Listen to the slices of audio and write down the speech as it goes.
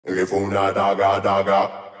Ngifuna daga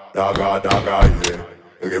daga, daga daga yeah.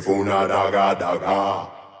 Ngifuna daga daga.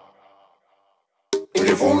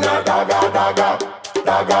 Ngifuna daga daga,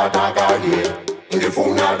 daga daga yeah.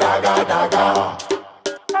 Ngifuna daga daga.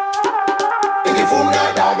 Ngifuna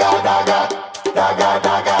daga daga, daga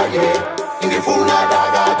daga yeah. Ngifuna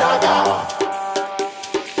daga daga.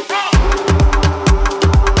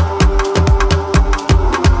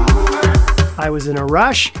 I was in a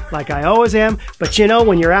rush, like I always am, but you know,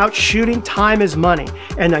 when you're out shooting, time is money.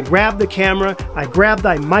 And I grabbed the camera, I grabbed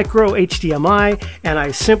the micro HDMI, and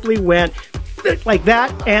I simply went like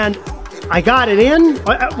that, and I got it in.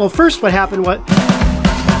 Well, first what happened was...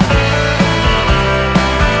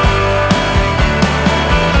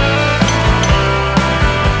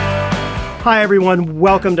 Hi everyone,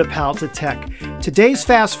 welcome to Pal to Tech. Today's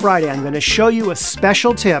Fast Friday, I'm going to show you a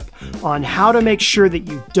special tip on how to make sure that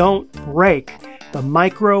you don't break the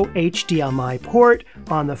micro HDMI port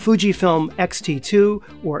on the Fujifilm X-T2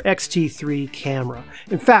 or X-T3 camera.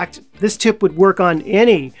 In fact, this tip would work on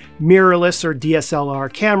any mirrorless or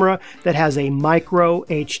DSLR camera that has a micro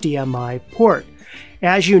HDMI port.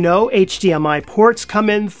 As you know, HDMI ports come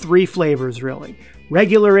in three flavors really.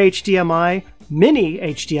 Regular HDMI, mini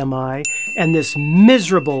HDMI, and this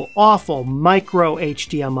miserable, awful micro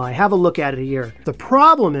HDMI. Have a look at it here. The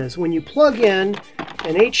problem is when you plug in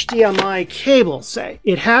an HDMI cable, say,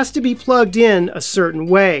 it has to be plugged in a certain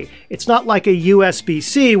way. It's not like a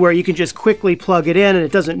USB-C where you can just quickly plug it in and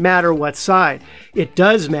it doesn't matter what side. It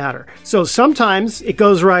does matter. So sometimes it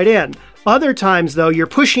goes right in. Other times though, you're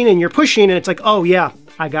pushing and it's like, oh yeah,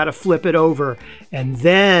 I gotta flip it over and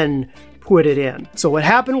then put it in. So what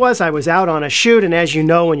happened was I was out on a shoot, and as you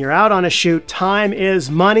know, when you're out on a shoot, time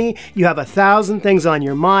is money. You have 1,000 things on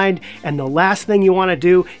your mind, and the last thing you want to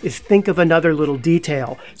do is think of another little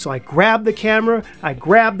detail. So I grabbed the camera, I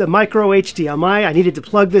grabbed the micro HDMI, I needed to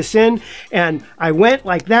plug this in, and I went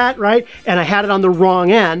like that, right? And I had it on the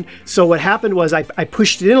wrong end. So what happened was I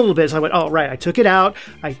pushed it in a little bit. So I went, oh, right, I took it out,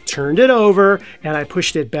 I turned it over, and I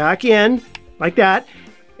pushed it back in like that,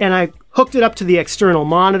 and I hooked it up to the external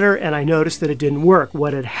monitor, and I noticed that it didn't work.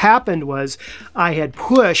 What had happened was I had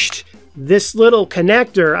pushed this little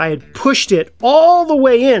connector, I had pushed it all the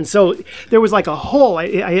way in. So there was like a hole.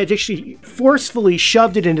 I had actually forcefully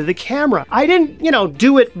shoved it into the camera. I didn't,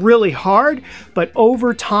 do it really hard, but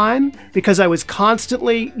over time, because I was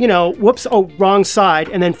constantly, whoops, oh, wrong side,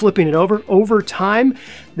 and then flipping it over time,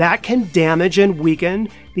 that can damage and weaken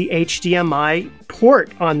the HDMI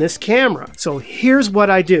port on this camera. So here's what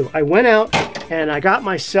I do. I went out and I got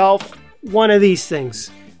myself one of these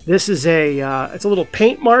things. This is it's a little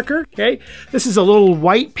paint marker, okay? This is a little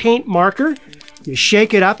white paint marker. You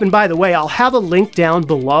shake it up, and by the way, I'll have a link down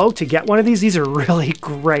below to get one of these. These are really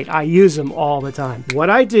great. I use them all the time. What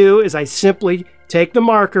I do is I simply take the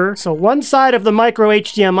marker. So one side of the micro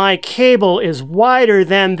HDMI cable is wider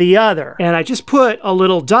than the other. And I just put a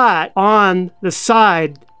little dot on the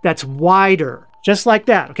side that's wider, just like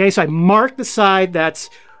that, okay? So I mark the side that's,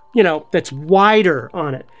 that's wider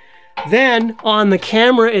on it. Then on the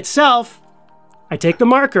camera itself, I take the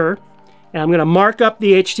marker and I'm gonna mark up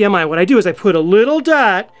the HDMI. What I do is I put a little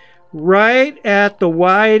dot right at the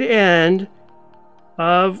wide end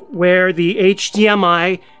of where the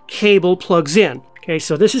HDMI cable plugs in. Okay,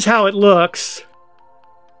 so this is how it looks.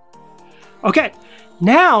 Okay,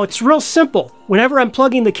 now it's real simple. Whenever I'm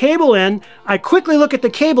plugging the cable in, I quickly look at the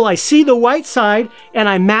cable, I see the white side, and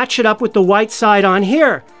I match it up with the white side on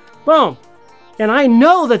here. Boom. And I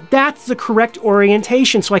know that that's the correct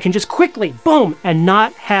orientation, so I can just quickly, boom, and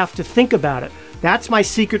not have to think about it. That's my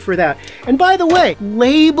secret for that. And by the way,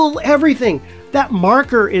 label everything. That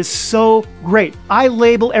marker is so great. I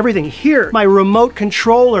label everything. Here, my remote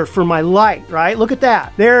controller for my light, right? Look at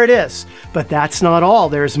that. There it is. But that's not all.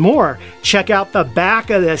 There's more. Check out the back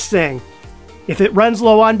of this thing. If it runs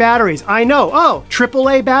low on batteries, I know. Oh,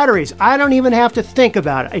 AAA batteries. I don't even have to think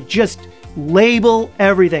about it. I just label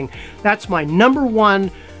everything. That's my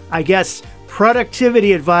 #1, I guess,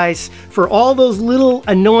 productivity advice for all those little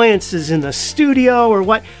annoyances in the studio or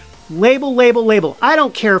what. Label, label, label. I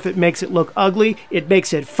don't care if it makes it look ugly. It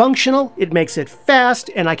makes it functional, it makes it fast,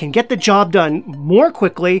 and I can get the job done more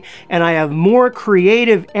quickly, and I have more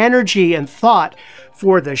creative energy and thought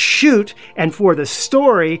for the shoot and for the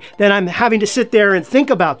story than I'm having to sit there and think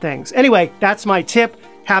about things. Anyway, that's my tip.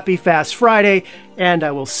 Happy Fast Friday, and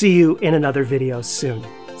I will see you in another video soon.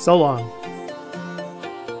 So long.